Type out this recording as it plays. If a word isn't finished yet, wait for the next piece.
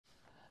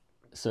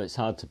So it's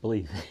hard to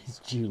believe it's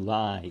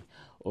July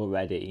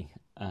already.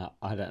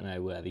 I don't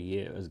know where the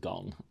year has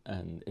gone,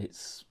 and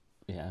it's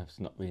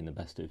not been the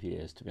best of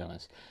years, to be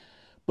honest.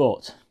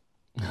 But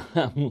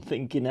I'm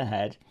thinking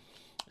ahead.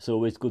 It's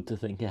always good to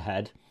think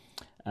ahead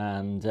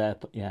and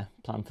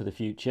plan for the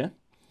future.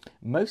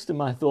 Most of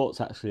my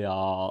thoughts actually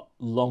are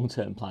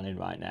long-term planning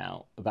right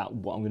now about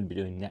what I'm going to be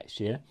doing next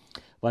year.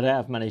 But I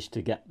have managed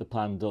to get the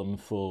plan done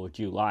for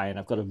July, and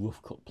I've got a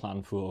rough cut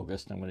plan for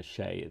August, and I'm going to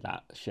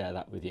share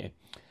that with you.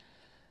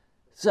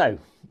 So,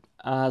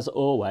 as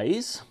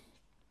always,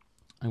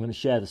 I'm going to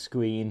share the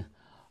screen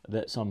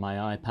that's on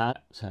my iPad.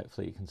 So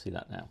hopefully you can see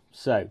that now.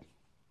 So,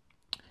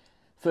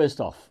 first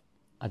off,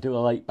 I do a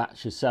late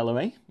batch of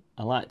celery.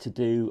 I like to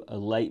do a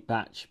late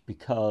batch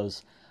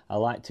because I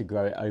like to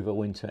grow it over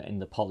winter in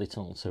the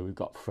polytunnel, so we've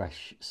got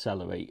fresh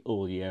celery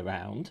all year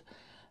round.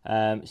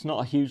 It's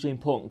not a hugely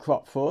important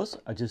crop for us.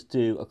 I just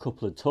do a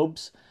couple of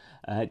tubs.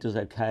 It does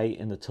okay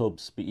in the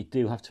tubs, but you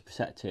do have to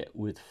protect it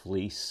with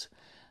fleece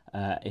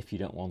if you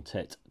don't want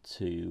it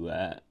to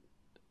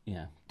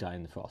die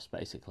in the frost,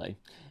 basically.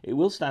 It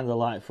will stand a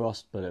light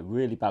frost, but a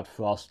really bad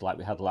frost like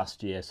we had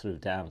last year, sort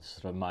of down to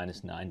sort of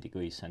 -9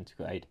 degrees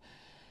centigrade,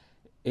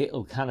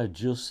 it'll kind of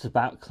just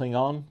about cling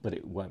on, but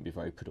it won't be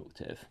very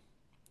productive.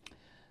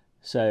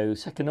 So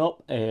second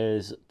up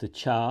is the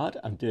chard.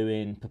 I'm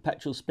doing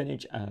perpetual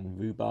spinach and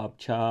rhubarb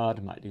chard.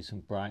 I might do some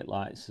bright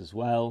lights as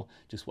well,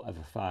 just whatever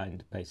I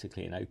find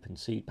basically in open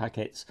seed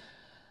packets.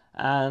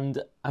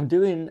 And I'm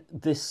doing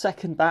this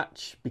second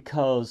batch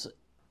because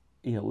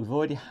we've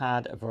already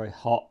had a very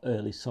hot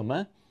early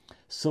summer.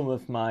 Some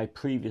of my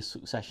previous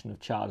succession of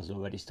chard has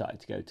already started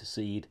to go to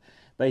seed.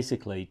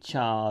 Basically,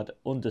 chard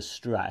under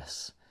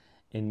stress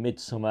in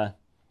midsummer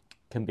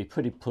can be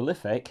pretty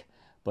prolific,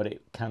 but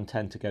it can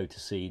tend to go to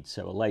seed,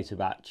 so a later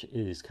batch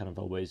is kind of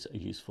always a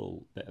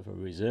useful bit of a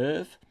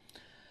reserve.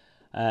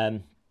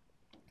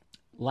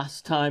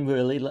 Latest time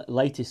really,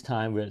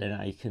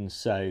 now you can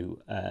sow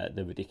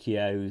the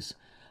radicchios.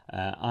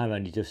 I'm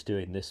only just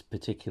doing this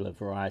particular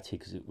variety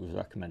because it was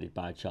recommended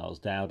by Charles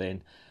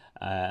Dowding.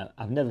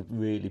 I've never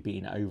really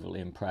been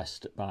overly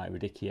impressed by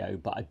radicchio,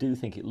 but I do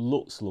think it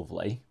looks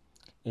lovely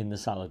in the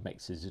salad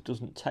mixes. It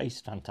doesn't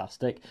taste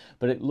fantastic,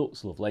 but it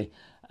looks lovely,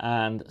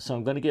 and so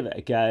I'm going to give it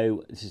a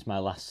go. This is my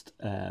last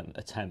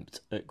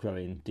attempt at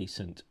growing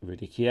decent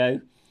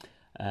radicchio,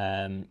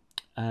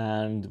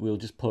 and we'll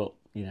just put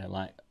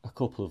like a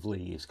couple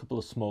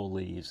of small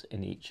leaves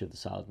in each of the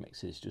salad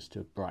mixes just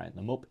to brighten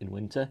them up in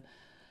winter.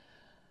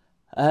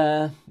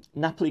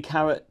 Napoli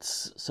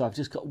carrots, so I've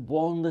just got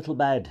one little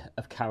bed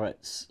of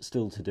carrots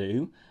still to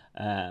do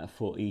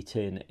for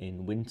eating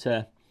in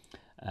winter.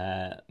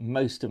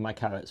 Most of my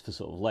carrots for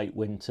sort of late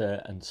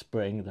winter and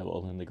spring, they're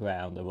all in the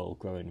ground, they're all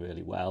growing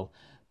really well.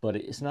 But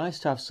it's nice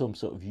to have some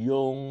sort of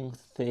young,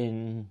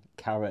 thin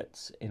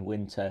carrots in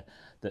winter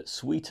that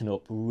sweeten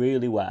up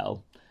really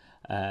well.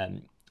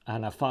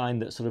 And I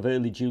find that sort of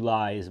early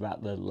July is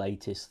about the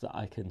latest that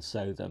I can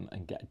sow them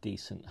and get a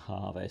decent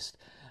harvest.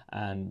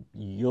 And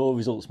your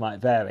results might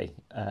vary.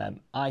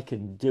 I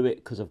can do it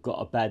because I've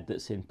got a bed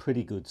that's in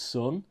pretty good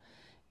sun.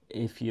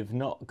 If you've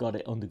not got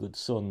it under good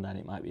sun, then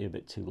it might be a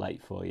bit too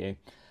late for you.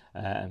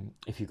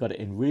 If you've got it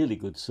in really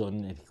good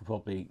sun, you could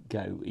probably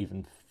go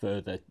even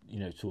further,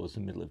 towards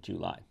the middle of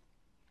July.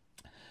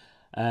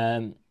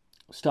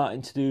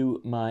 Starting to do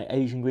my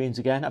Asian greens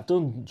again. I've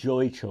done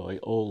Joy Choy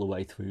all the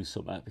way through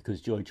summer because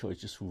Joy Choy is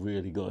just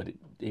really good.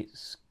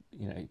 It's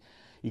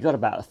you got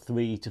about a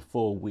 3 to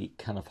 4 week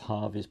kind of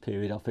harvest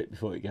period off it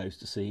before it goes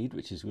to seed,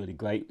 which is really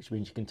great, which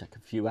means you can take a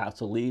few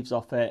outer leaves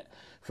off it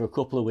for a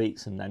couple of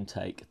weeks and then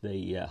take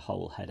the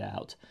whole head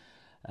out.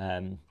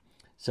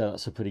 So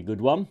that's a pretty good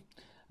one.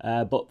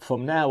 But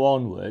from now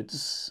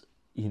onwards,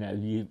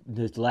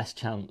 there's less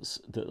chance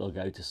that they'll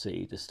go to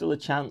seed. There's still a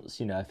chance,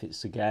 if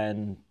it's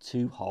again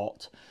too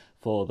hot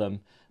for them,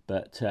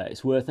 but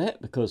it's worth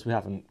it because we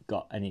haven't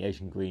got any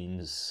Asian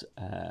greens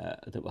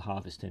that we're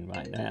harvesting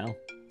right now.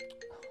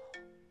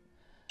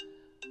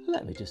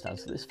 Let me just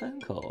answer this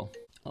phone call.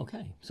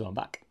 Okay, so I'm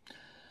back.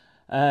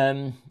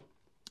 Because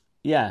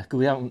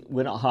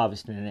we're not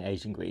harvesting any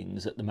Asian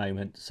greens at the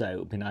moment, so it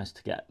would be nice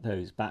to get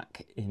those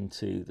back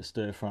into the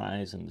stir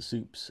fries and the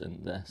soups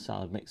and the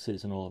salad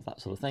mixes and all of that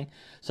sort of thing.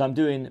 So I'm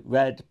doing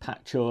red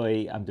pak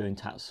choy, I'm doing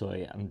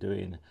tatsoi, I'm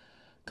doing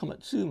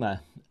komatsuma.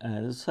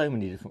 There's so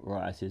many different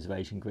varieties of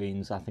Asian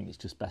greens. I think it's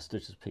just best to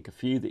just pick a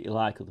few that you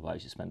like,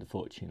 otherwise you spend a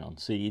fortune on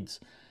seeds.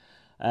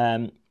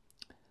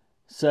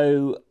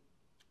 So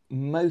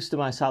most of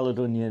my salad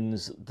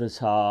onions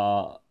that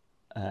are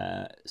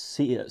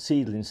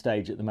seedling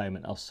stage at the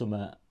moment are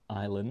Summer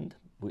Island,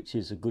 which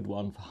is a good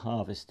one for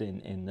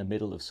harvesting in the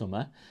middle of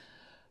summer.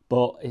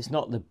 But it's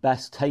not the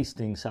best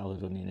tasting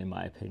salad onion in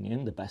my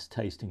opinion. The best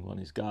tasting one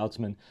is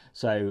Guardsman.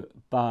 So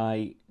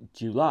by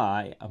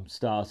July, I'm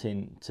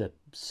starting to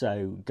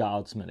sow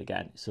Guardsman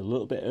again. It's a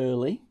little bit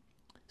early,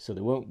 so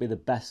they won't be the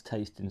best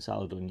tasting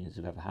salad onions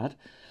I've ever had.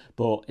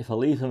 But if I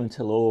leave them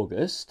until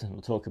August, and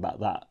we'll talk about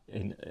that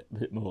in a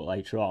bit more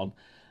later on,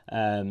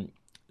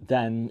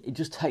 then it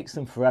just takes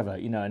them forever,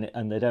 you know,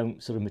 and they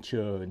don't sort of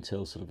mature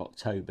until sort of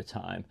October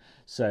time.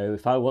 So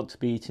if I want to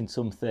be eating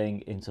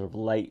something in sort of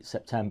late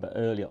September,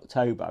 early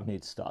October, I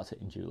need to start it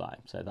in July.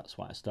 So that's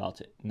why I start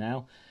it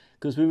now,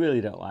 because we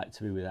really don't like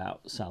to be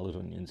without salad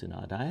onions in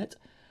our diet.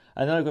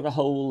 And then I've got a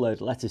whole load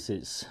of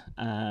lettuces,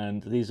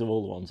 and these are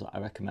all the ones that I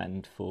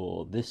recommend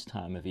for this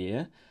time of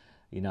year.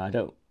 You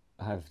know,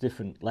 I have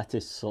different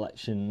lettuce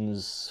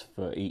selections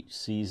for each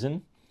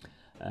season.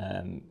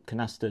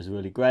 Canasta is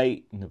really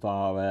great.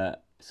 Navara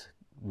is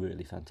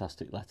really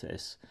fantastic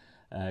lettuce.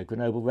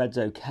 Grenoble Red's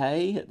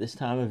okay at this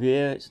time of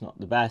year. It's not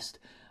the best.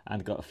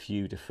 And got a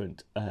few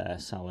different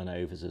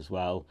Salanovas as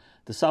well.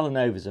 The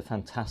Salanovas are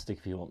fantastic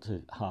if you want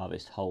to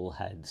harvest whole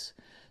heads.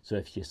 So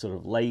if you're sort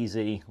of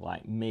lazy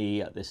like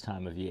me at this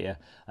time of year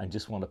and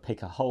just want to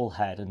pick a whole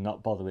head and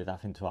not bother with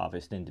having to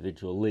harvest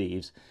individual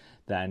leaves,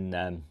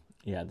 then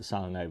yeah, the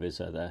Salanovas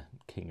are the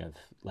king of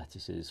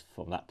lettuces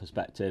from that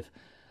perspective.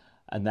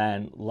 And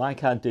then,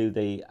 like I do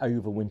the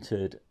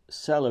overwintered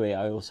celery,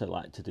 I also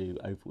like to do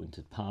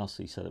overwintered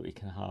parsley so that we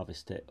can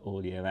harvest it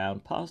all year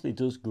round. Parsley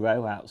does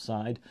grow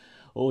outside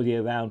all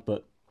year round,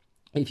 but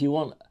if you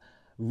want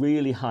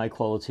really high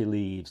quality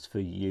leaves for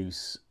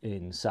use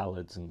in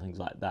salads and things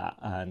like that,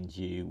 and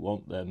you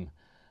want them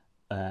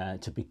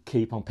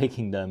keep on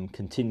picking them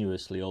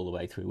continuously all the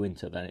way through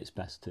winter, then it's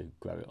best to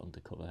grow it under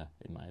cover,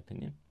 in my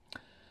opinion.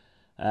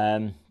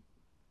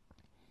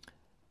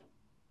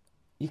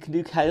 You can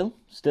do kale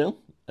still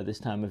at this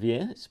time of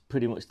year. It's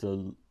pretty much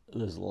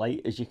as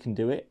late as you can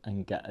do it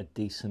and get a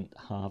decent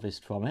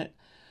harvest from it.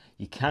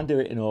 You can do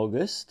it in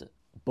August,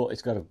 but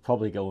it's got to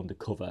probably go under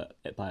cover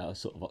by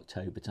sort of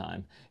October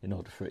time in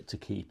order for it to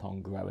keep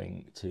on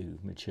growing to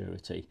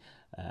maturity.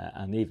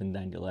 And even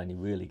then, you'll only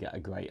really get a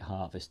great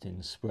harvest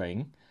in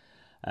spring.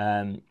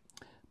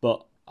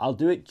 But I'll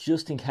do it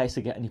just in case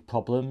I get any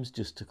problems,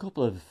 just a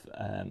couple of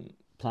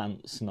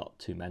plants, not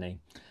too many.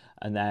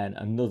 And then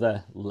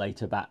another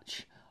later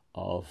batch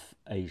of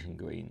Asian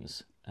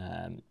greens.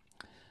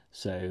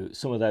 So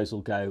some of those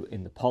will go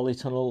in the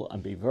polytunnel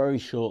and be very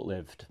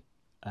short-lived,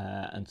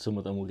 and some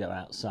of them will go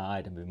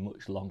outside and be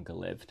much longer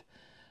lived.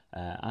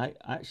 I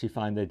actually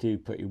find they do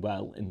pretty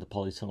well in the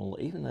polytunnel,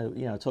 even though,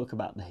 you know, I talk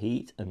about the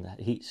heat and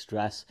the heat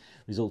stress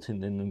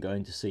resulting in them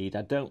going to seed.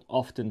 I don't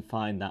often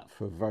find that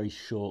for a very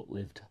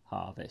short-lived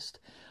harvest.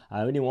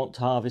 I only want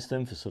to harvest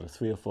them for sort of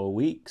 3 or 4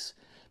 weeks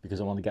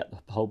because I want to get the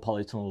whole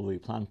polytunnel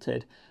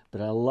replanted, but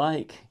I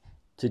like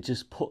to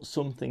just put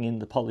something in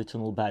the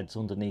polytunnel beds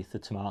underneath the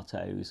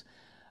tomatoes,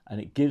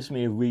 and it gives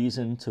me a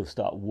reason to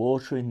start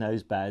watering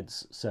those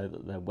beds so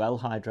that they're well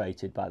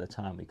hydrated by the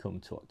time we come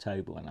to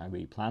October when I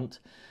replant.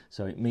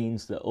 So it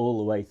means that all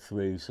the way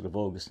through sort of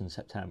August and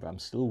September I'm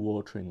still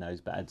watering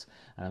those beds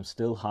and I'm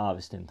still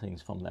harvesting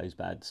things from those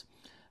beds,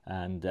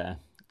 and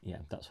yeah,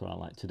 that's what I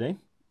like to do.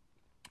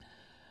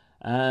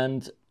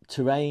 And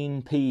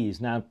terrain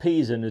peas. Now,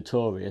 peas are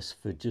notorious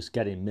for just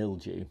getting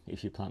mildew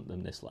if you plant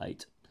them this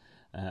late,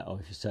 or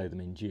if you sow them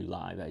in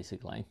July,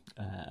 basically,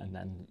 and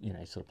then, you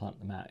know, sort of plant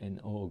them out in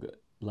August,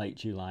 late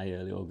July,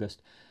 early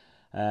August.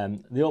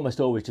 They almost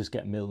always just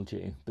get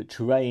mildew, but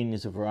terrain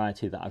is a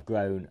variety that I've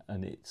grown,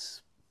 and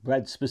it's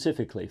bred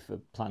specifically for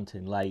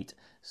planting late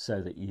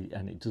so that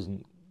and it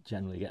doesn't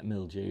generally get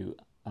mildew.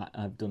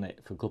 I've done it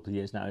for a couple of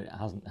years now. It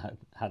hasn't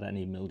had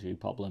any mildew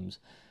problems.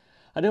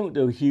 I don't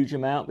do a huge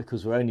amount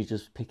because we're only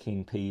just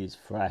picking peas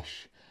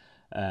fresh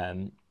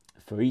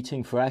for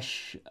eating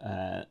fresh,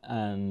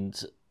 and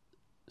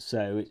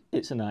so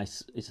it's a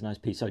nice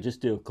piece. So I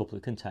just do a couple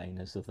of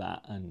containers of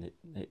that, and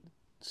it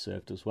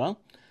served us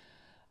well.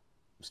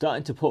 I'm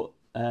starting to put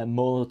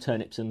more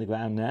turnips in the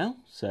ground now.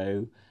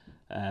 So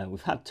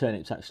we've had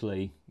turnips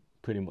actually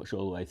pretty much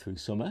all the way through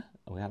summer.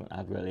 We haven't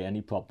had really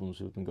any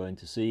problems with them going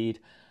to seed.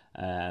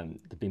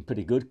 They've been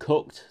pretty good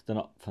cooked. They're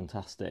not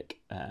fantastic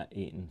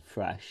eaten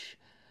fresh,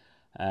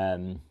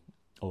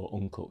 or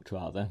uncooked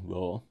rather,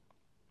 raw.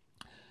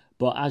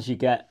 But as you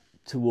get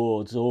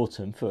towards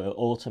autumn, for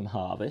autumn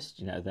harvest,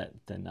 you know,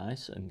 they're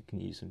nice, and you can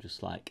use them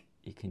just like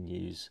you can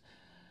use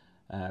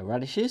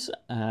radishes.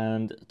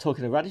 And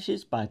talking of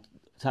radishes, by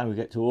the time we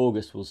get to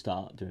August, we'll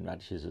start doing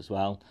radishes as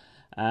well.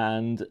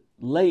 And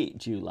late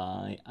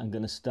July, I'm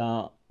going to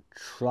start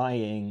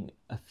trying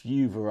a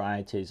few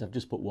varieties. I've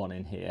just put one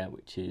in here,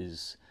 which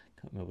is,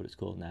 I can't remember what it's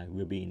called now,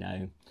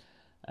 Rubino,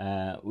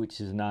 which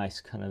is a nice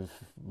kind of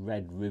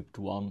red ribbed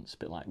one. It's a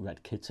bit like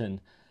red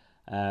kitten.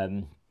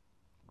 I'm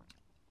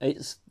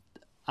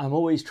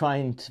always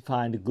trying to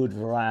find a good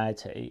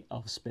variety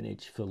of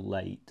spinach for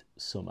late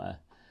summer.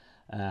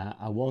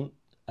 I want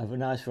a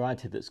nice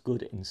variety that's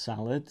good in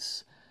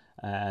salads.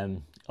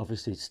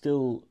 Obviously, it's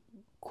still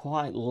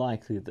quite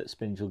likely that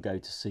spinach will go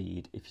to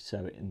seed if you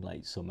sow it in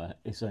late summer,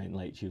 if in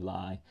late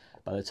July.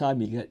 By the time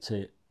you get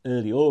to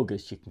early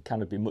August, you can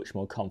kind of be much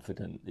more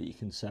confident that you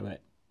can sow it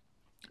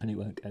and it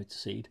won't go to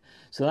seed.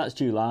 So that's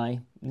July.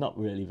 Not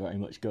really very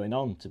much going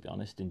on, to be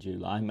honest, in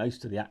July.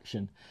 Most of the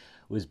action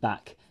was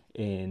back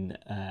in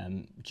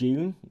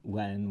June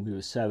when we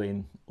were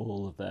sowing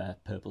all of the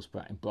purple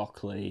sprouting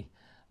broccoli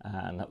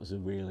and that was a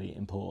really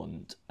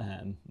important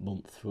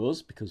month for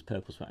us because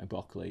purple sprouting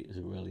broccoli is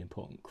a really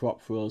important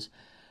crop for us.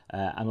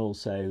 And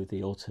also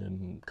the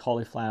autumn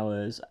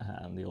cauliflowers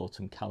and the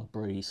autumn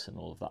calabrese and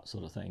all of that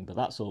sort of thing. But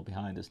that's all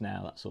behind us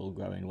now, that's all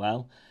growing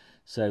well.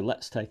 So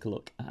let's take a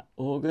look at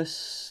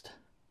August.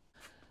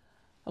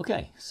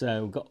 Okay,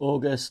 so we've got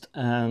August,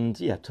 and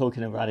yeah,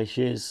 talking of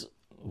radishes,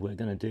 we're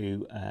going to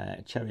do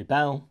cherry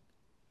bell.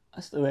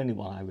 That's the only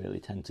one I really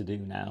tend to do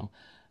now.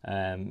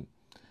 You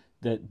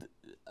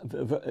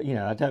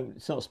know,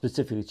 it's not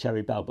specifically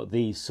cherry bell, but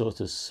these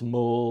sort of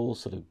small,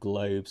 sort of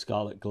globe,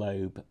 scarlet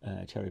globe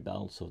cherry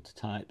bell sort of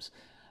types.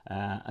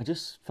 I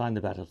just find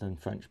they're better than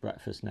French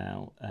breakfast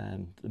now.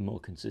 They're more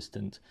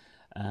consistent,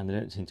 and they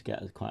don't seem to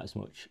get quite as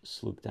much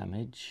slug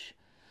damage.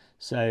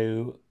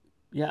 So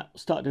yeah,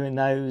 start doing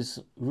those.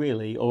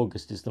 Really,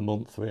 August is the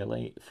month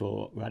really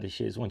for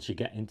radishes. Once you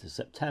get into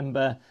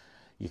September,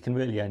 you can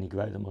really only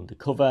grow them under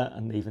cover,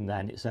 and even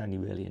then it's only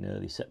really in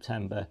early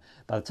September.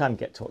 By the time you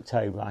get to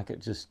October, I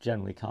just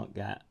generally can't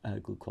get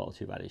a good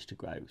quality radish to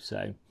grow.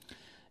 So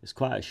it's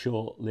quite a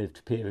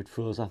short-lived period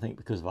for us, I think,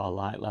 because of our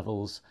light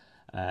levels.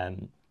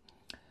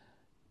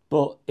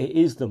 But it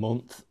is the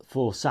month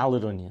for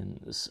salad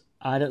onions.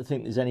 I don't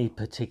think there's any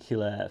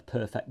particular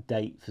perfect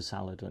date for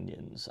salad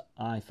onions.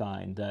 I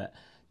find that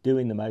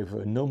doing them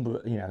over a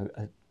number,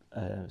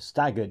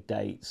 staggered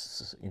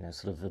dates,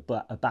 sort of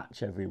a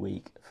batch every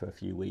week for a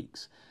few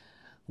weeks,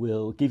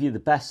 will give you the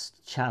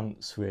best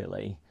chance,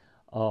 really,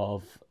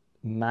 of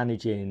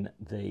managing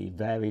the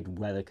varied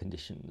weather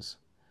conditions.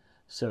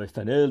 So if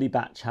an early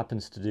batch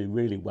happens to do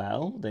really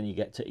well, then you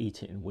get to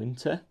eat it in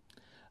winter.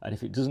 And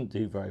if it doesn't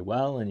do very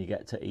well, then you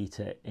get to eat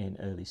it in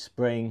early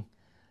spring,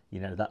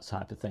 that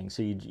type of thing.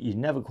 So you're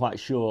never quite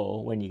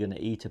sure when you're going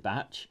to eat a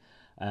batch,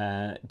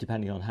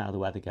 depending on how the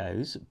weather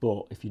goes.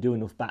 But if you do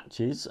enough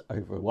batches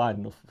over a wide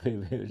enough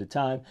period of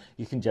time,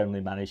 you can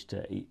generally manage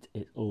to eat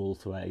it all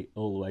the way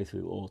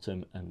through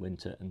autumn and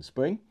winter and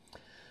spring.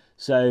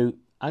 So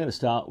I'm going to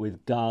start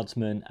with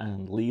Guardsman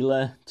and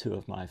Leela, two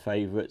of my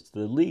favourites.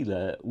 The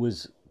Leela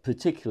was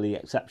particularly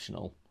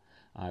exceptional,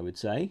 I would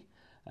say,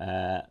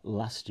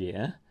 last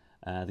year.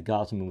 The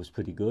Guardsman was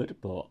pretty good,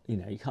 but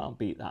you can't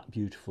beat that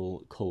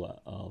beautiful colour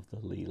of the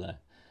Leela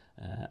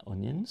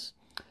onions.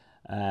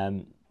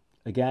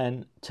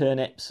 Again,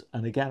 turnips,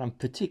 and again I'm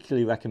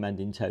particularly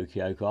recommending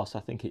Tokyo Cross. I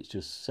think it's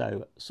just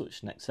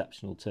such an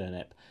exceptional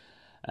turnip.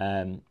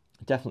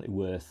 Definitely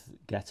worth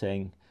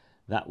getting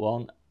that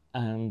one.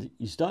 And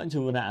you're starting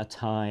to run out of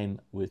time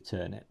with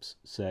turnips.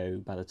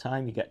 So by the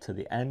time you get to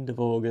the end of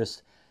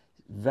August,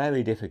 it's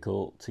very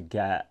difficult to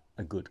get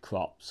a good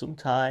crop.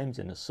 Sometimes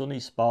in a sunny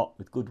spot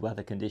with good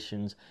weather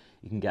conditions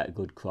you can get a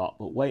good crop,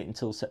 but wait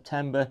until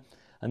September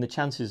and the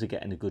chances of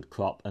getting a good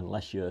crop,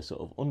 unless you're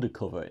sort of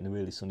undercover in a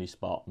really sunny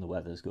spot and the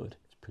weather's good,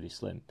 it's pretty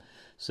slim.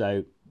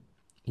 So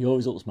your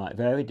results might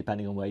vary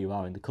depending on where you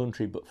are in the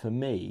country, but for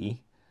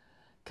me,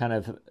 kind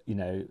of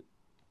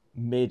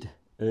mid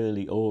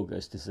early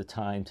August is the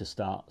time to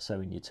start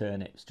sowing your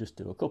turnips. Just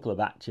do a couple of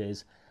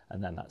batches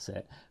and then that's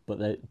it. But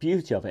the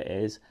beauty of it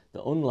is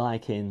that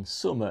unlike in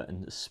summer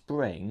and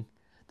spring,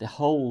 they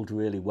hold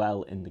really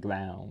well in the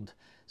ground.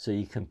 So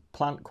you can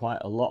plant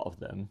quite a lot of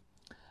them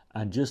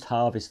and just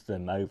harvest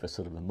them over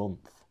sort of a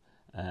month.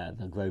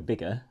 They'll grow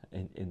bigger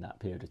in that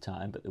period of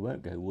time, but they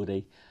won't go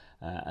woody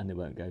and they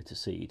won't go to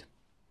seed.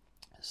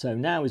 So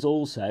now is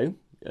also,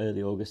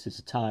 early August is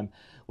a time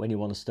when you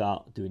want to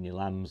start doing your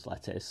lamb's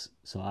lettuce.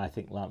 So I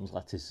think lamb's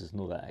lettuce is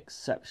another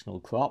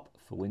exceptional crop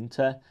for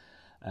winter.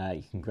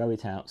 You can grow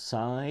it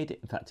outside.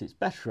 In fact, it's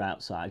better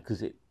outside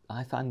because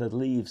I find the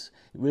leaves,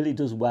 it really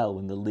does well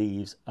when the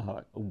leaves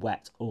are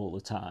wet all the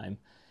time.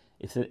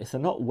 If they're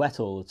not wet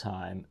all the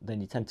time,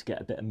 then you tend to get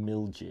a bit of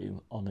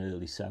mildew on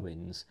early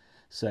sowings.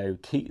 So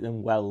keep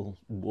them well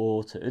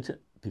watered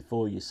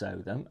before you sow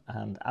them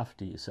and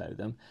after you sow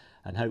them,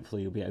 and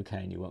hopefully you'll be okay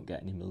and you won't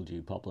get any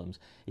mildew problems.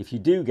 If you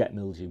do get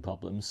mildew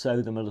problems,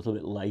 sow them a little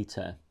bit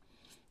later.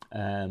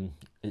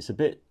 It's a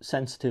bit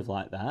sensitive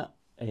like that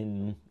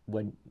in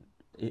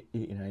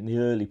the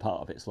early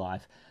part of its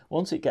life.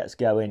 Once it gets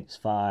going, it's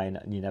fine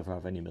and you never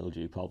have any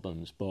mildew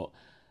problems. But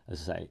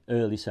as I say,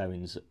 early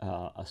sowings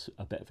are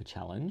a bit of a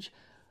challenge.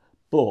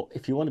 But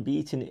if you want to be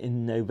eating it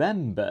in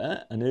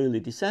November and early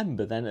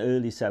December, then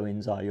early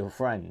sowings are your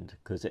friend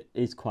because it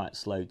is quite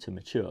slow to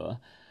mature.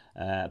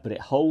 But it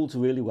holds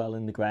really well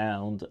in the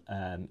ground.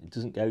 It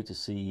doesn't go to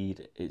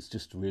seed. It's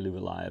just really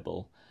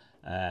reliable.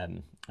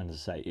 And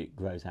as I say, it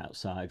grows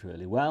outside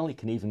really well. You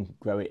can even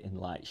grow it in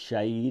light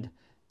shade.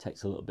 It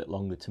takes a little bit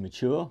longer to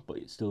mature, but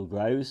it still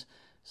grows.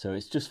 So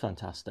it's just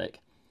fantastic.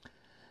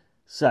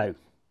 So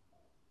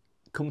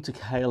come to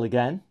kale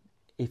again.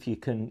 If you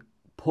can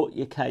put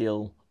your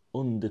kale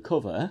under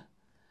cover,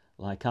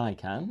 like I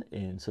can,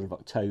 in sort of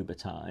October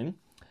time,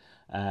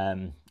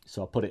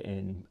 so I'll put it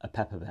in a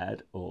pepper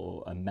bed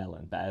or a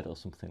melon bed or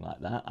something like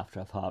that after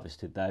I've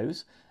harvested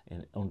those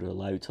under a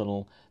low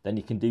tunnel. Then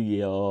you can do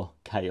your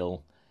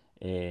kale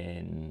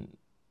in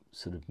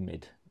sort of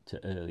mid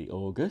to early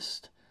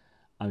August.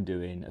 I'm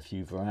doing a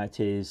few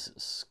varieties,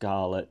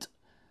 scarlet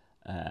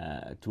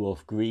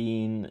dwarf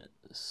green,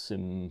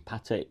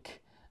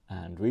 sympathetic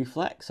and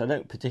reflex. I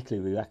don't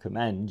particularly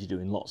recommend you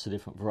doing lots of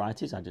different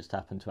varieties. I just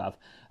happen to have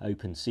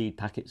open seed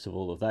packets of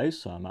all of those,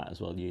 so I might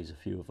as well use a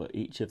few of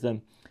each of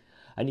them.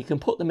 And you can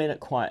put them in at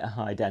quite a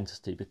high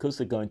density because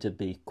they're going to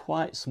be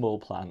quite small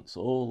plants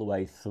all the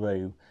way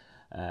through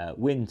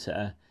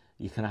winter.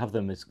 You can have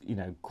them as, you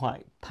know,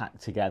 quite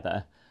packed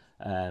together,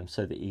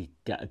 so that you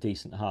get a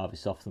decent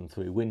harvest off them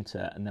through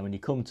winter. And then when you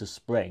come to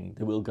spring,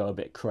 they will go a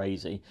bit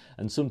crazy.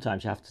 And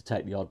sometimes you have to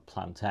take the odd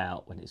plant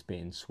out when it's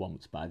being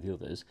swamped by the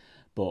others.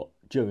 But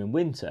during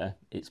winter,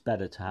 it's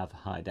better to have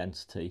high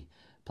density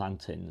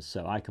plantings.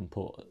 So I can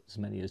put as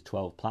many as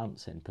 12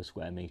 plants in per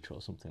square metre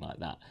or something like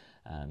that.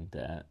 And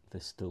they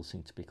still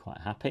seem to be quite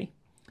happy.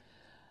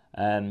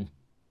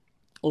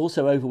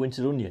 Also,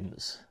 overwintered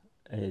onions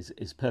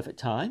is perfect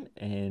time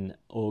in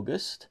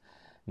August.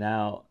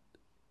 Now,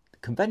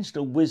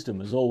 conventional wisdom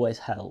has always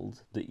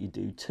held that you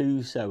do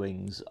 2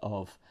 sowings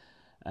of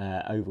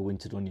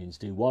overwintered onions.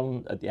 Do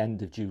one at the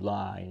end of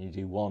July and you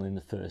do one in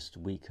the first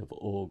week of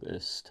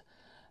August.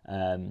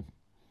 And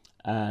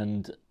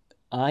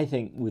I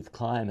think with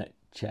climate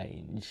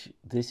change,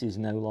 this is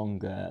no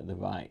longer the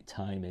right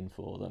timing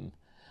for them.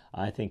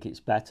 I think it's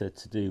better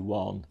to do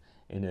one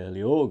in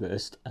early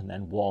August and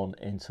then one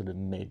in sort of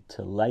mid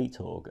to late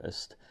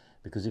August,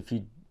 because if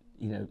you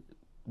know,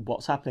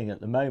 what's happening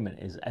at the moment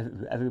is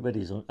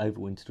everybody's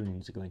overwintered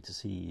onions are going to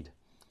seed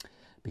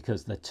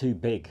because they're too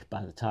big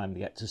by the time they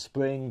get to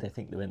spring. They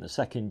think they're in the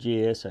second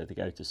year, so they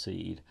go to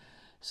seed.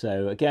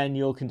 So again,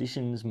 your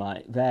conditions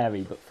might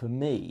vary, but for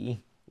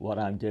me, what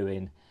I'm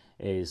doing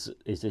is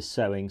this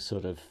sowing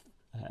sort of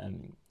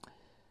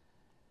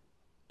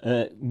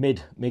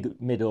mid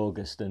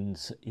August,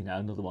 and you know,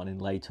 another one in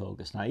late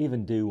August. And I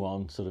even do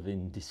one sort of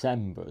in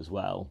December as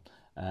well,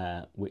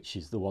 which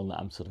is the one that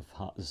I'm sort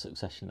of the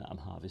succession that I'm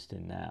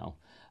harvesting now,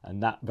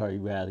 and that very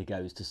rarely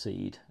goes to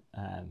seed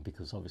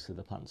because obviously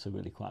the plants are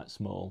really quite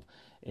small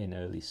in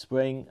early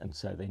spring, and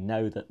so they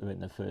know that they're in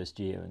the first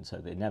year, and so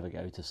they never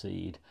go to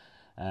seed.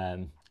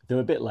 They're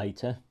a bit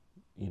later,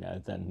 you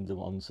know, than the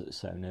ones that are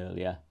sown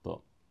earlier, but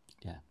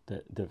yeah,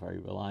 they're very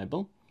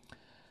reliable.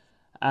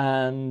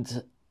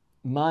 And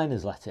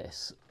miner's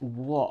lettuce,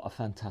 what a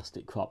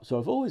fantastic crop. So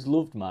I've always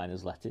loved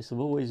miner's lettuce, I've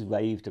always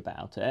raved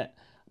about it,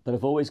 but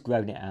I've always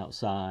grown it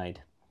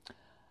outside,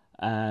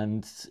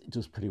 and it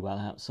does pretty well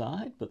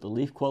outside, but the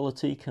leaf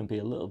quality can be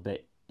a little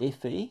bit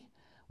iffy,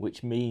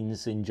 which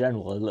means in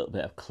general a little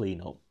bit of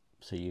cleanup.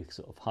 So you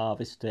sort of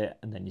harvest it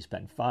and then you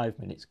spend 5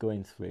 minutes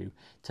going through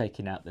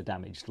taking out the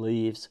damaged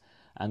leaves,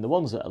 and the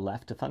ones that are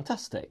left are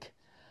fantastic.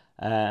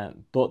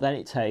 But then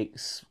it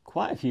takes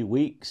quite a few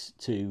weeks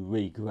to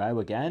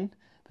regrow again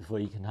before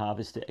you can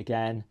harvest it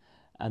again,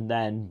 and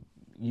then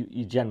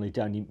you generally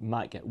don't. You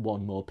might get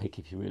one more pick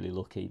if you're really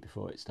lucky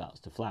before it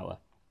starts to flower.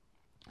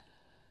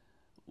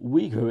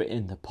 We grew it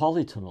in the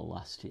polytunnel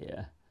last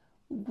year.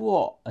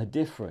 What a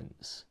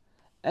difference!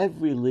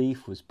 Every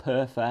leaf was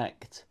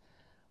perfect.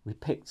 We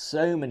picked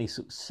so many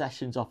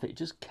successions off it. It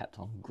just kept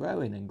on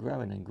growing and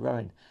growing and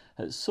growing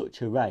at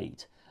such a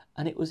rate.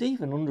 And it was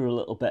even under a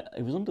little bit,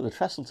 it was under the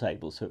trestle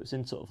table, so it was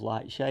in sort of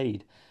light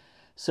shade.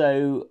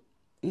 So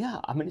yeah,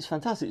 I mean, it's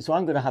fantastic. So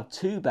I'm going to have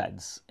 2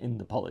 beds in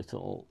the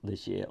polytunnel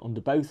this year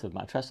under both of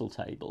my trestle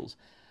tables.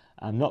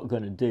 I'm not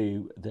going to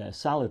do the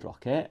salad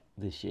rocket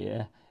this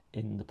year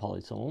in the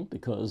polytunnel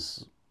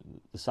because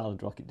the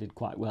salad rocket did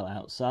quite well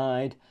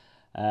outside,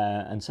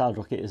 and salad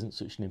rocket isn't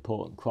such an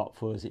important crop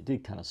for us. It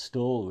did kind of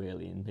stall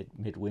really in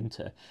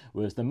midwinter,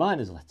 whereas the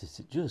miner's lettuce,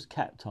 it just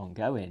kept on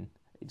going.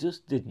 It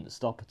just didn't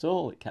stop at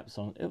all. It kept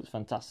on. It was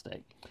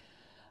fantastic,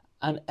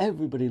 and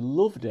everybody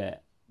loved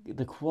it.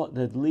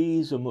 The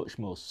leaves were much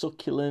more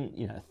succulent,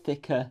 you know,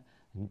 thicker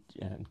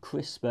and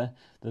crisper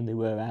than they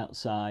were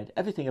outside.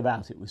 Everything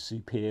about it was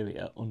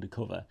superior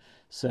undercover.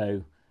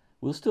 So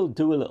we'll still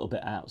do a little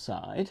bit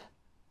outside,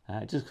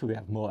 just because we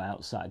have more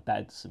outside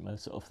beds, and we're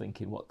sort of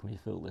thinking, what can we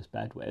fill this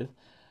bed with?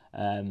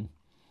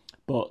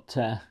 But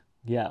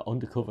yeah,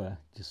 undercover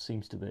just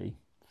seems to be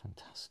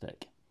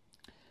fantastic.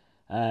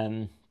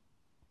 And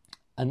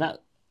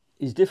that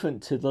is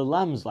different to the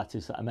lamb's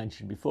lettuce that I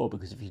mentioned before,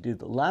 because if you do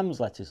the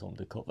lamb's lettuce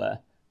undercover,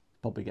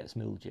 it probably gets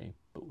mildew,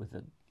 but with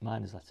the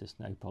miner's lettuce,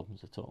 no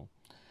problems at all.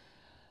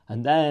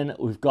 And then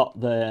we've got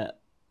the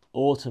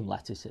autumn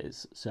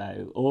lettuces.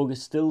 So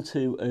August still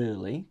too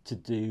early to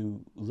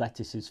do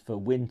lettuces for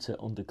winter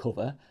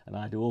undercover, and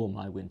I do all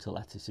my winter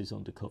lettuces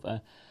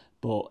undercover,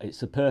 but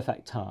it's the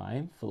perfect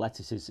time for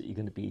lettuces that you're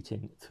going to be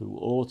eating through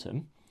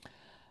autumn.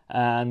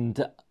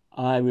 And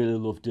I really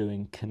love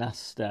doing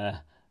canasta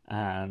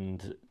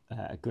and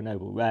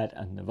Grenoble Red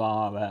and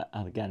Navarra,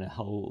 and again a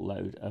whole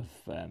load of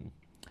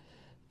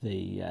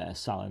the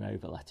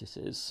Salanova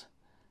lettuces.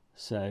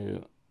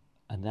 So,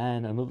 and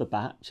then another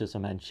batch, as I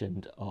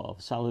mentioned,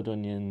 of salad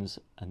onions,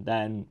 and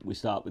then we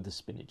start with the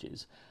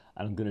spinaches.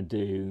 And I'm going to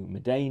do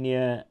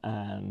Medania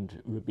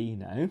and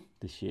Rubino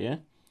this year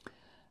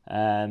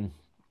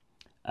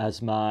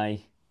as my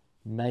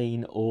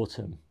main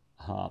autumn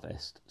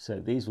harvest. So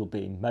these will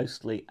be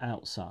mostly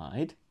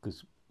outside,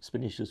 because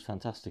spinach is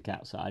fantastic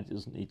outside. It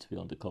doesn't need to be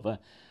undercover.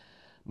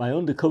 My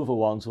undercover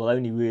ones will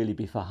only really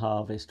be for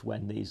harvest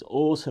when these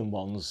autumn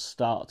ones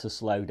start to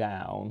slow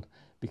down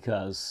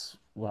because,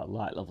 well,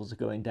 light levels are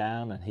going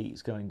down and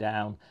heat's going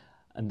down.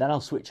 And then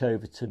I'll switch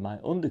over to my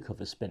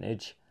undercover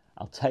spinach.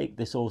 I'll take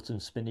this autumn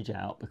spinach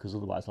out because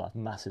otherwise I'll have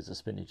masses of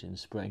spinach in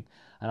spring.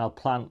 And I'll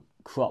plant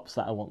crops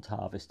that I want to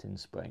harvest in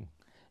spring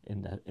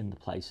in the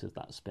place of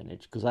that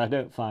spinach, because I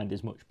don't find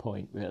there's much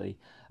point really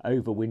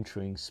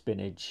overwintering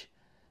spinach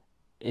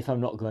if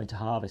I'm not going to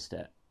harvest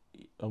it.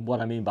 And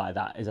what I mean by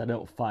that is I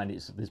don't find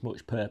there's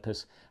much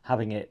purpose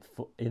having it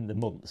in the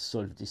months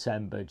sort of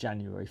December,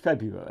 January,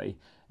 February,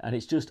 and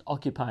it's just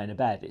occupying a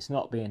bed. It's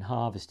not being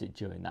harvested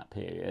during that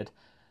period.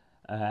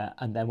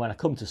 And then when I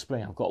come to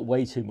spring, I've got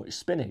way too much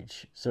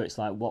spinach. So it's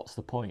like, what's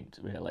the point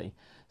really?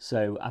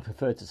 So I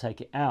prefer to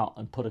take it out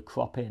and put a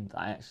crop in that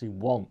I actually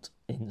want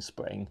in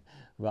spring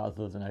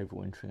rather than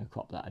overwintering a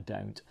crop that I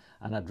don't.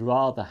 And I'd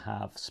rather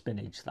have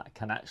spinach that I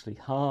can actually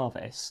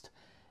harvest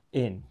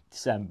in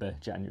December,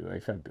 January,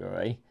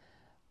 February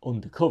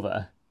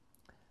undercover,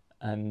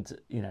 and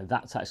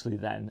that's actually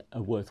then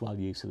a worthwhile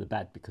use of the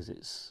bed because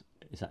it's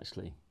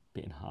actually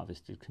being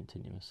harvested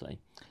continuously.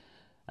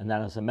 And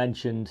then, as I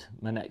mentioned,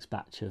 my next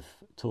batch of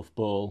tough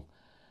ball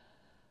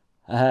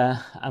and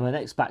my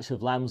next batch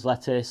of lamb's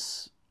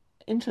lettuce.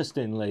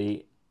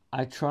 Interestingly,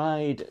 I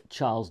tried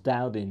Charles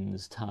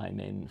Dowding's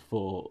timing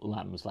for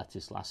lamb's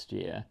lettuce last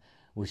year,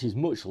 which is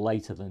much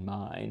later than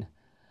mine,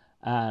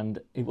 and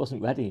it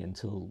wasn't ready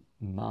until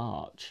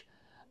March.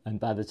 And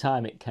by the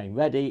time it came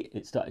ready,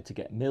 it started to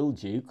get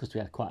mildew because we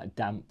had quite a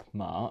damp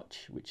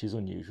March, which is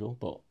unusual,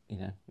 but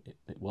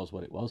it was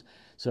what it was.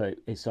 So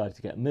it started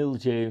to get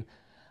mildew,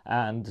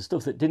 and the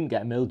stuff that didn't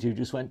get mildew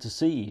just went to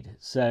seed.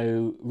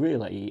 So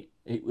really,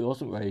 it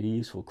wasn't really a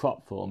useful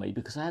crop for me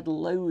because I had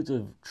loads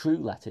of true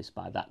lettuce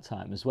by that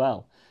time as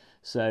well.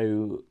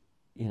 So,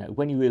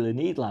 when you really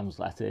need lamb's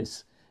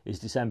lettuce is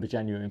December,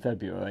 January and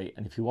February,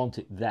 and if you want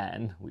it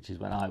then, which is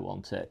when I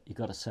want it, you've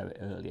got to sow it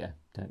earlier.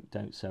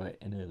 Don't sow it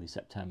in early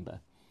September.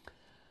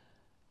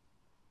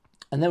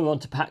 And then we're on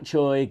to pak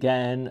choy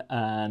again,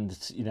 and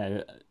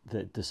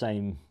the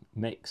same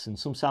mix and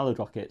some salad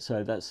rocket.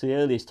 So that's the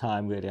earliest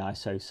time really I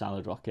sow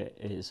salad rocket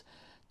is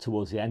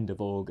towards the end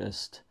of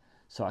August,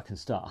 so I can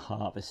start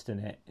harvesting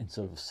it in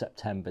sort of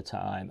September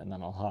time, and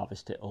then I'll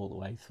harvest it all the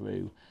way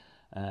through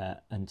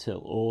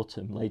until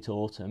autumn, late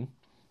autumn.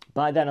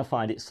 By then I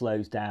find it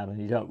slows down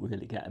and you don't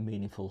really get a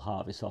meaningful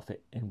harvest off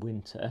it in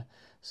winter.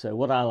 So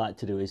what I like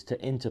to do is to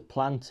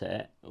interplant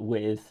it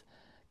with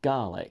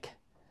garlic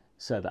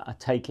so that I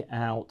take it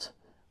out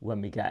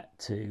when we get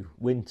to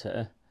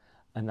winter,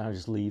 and then I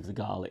just leave the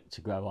garlic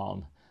to grow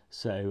on.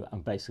 So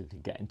I'm basically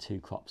getting two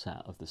crops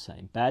out of the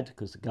same bed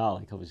because the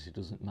garlic obviously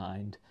doesn't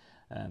mind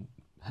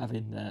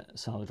having the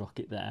salad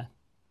rocket there.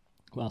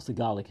 Whilst the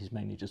garlic is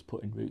mainly just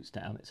putting roots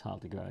down, it's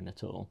hardly growing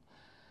at all.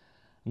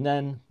 And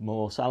then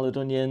more salad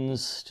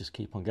onions, just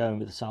keep on going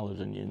with the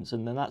salad onions,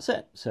 and then that's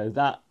it. So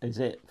that is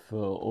it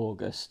for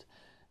August.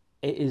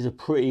 It is a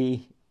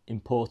pretty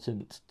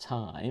important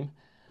time.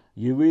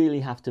 You really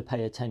have to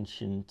pay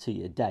attention to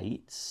your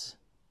dates,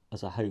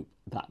 as I hope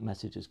that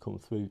message has come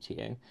through to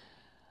you.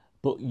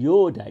 But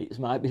your dates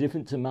might be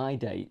different to my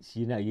dates.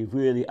 You've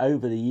really,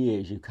 over the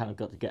years, you've kind of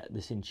got to get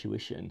this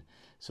intuition.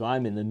 So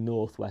I'm in the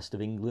northwest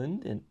of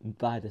England,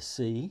 by the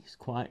sea. It's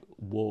quite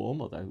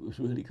warm, although it was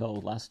really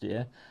cold last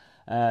year.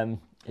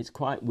 It's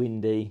quite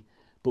windy,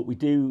 but we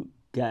don't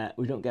get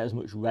as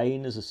much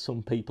rain as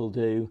some people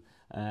do.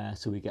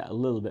 So we get a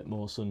little bit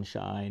more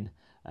sunshine,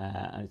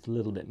 and it's a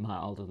little bit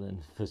milder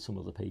than for some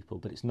other people.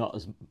 But it's not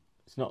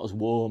as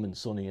warm and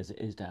sunny as it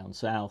is down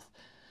south.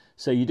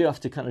 So you do have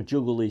to kind of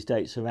juggle these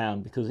dates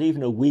around, because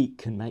even a week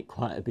can make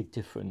quite a big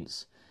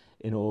difference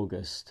in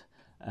August,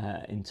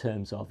 in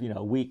terms of,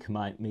 a week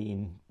might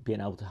mean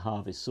being able to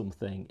harvest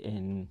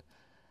something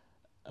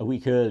a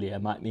week earlier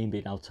might mean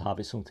being able to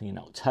harvest something in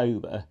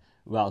October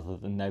rather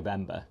than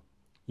November.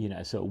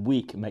 So a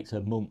week makes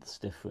a month's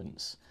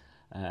difference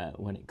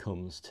when it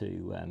comes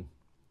to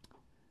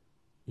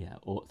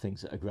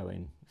things that are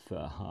growing for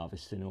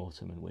harvest in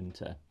autumn and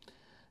winter.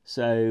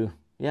 So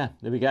there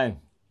we go.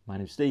 My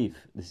name's Steve.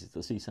 This is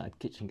the Seaside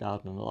Kitchen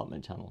Garden and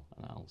Allotment channel,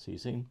 and I'll see you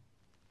soon.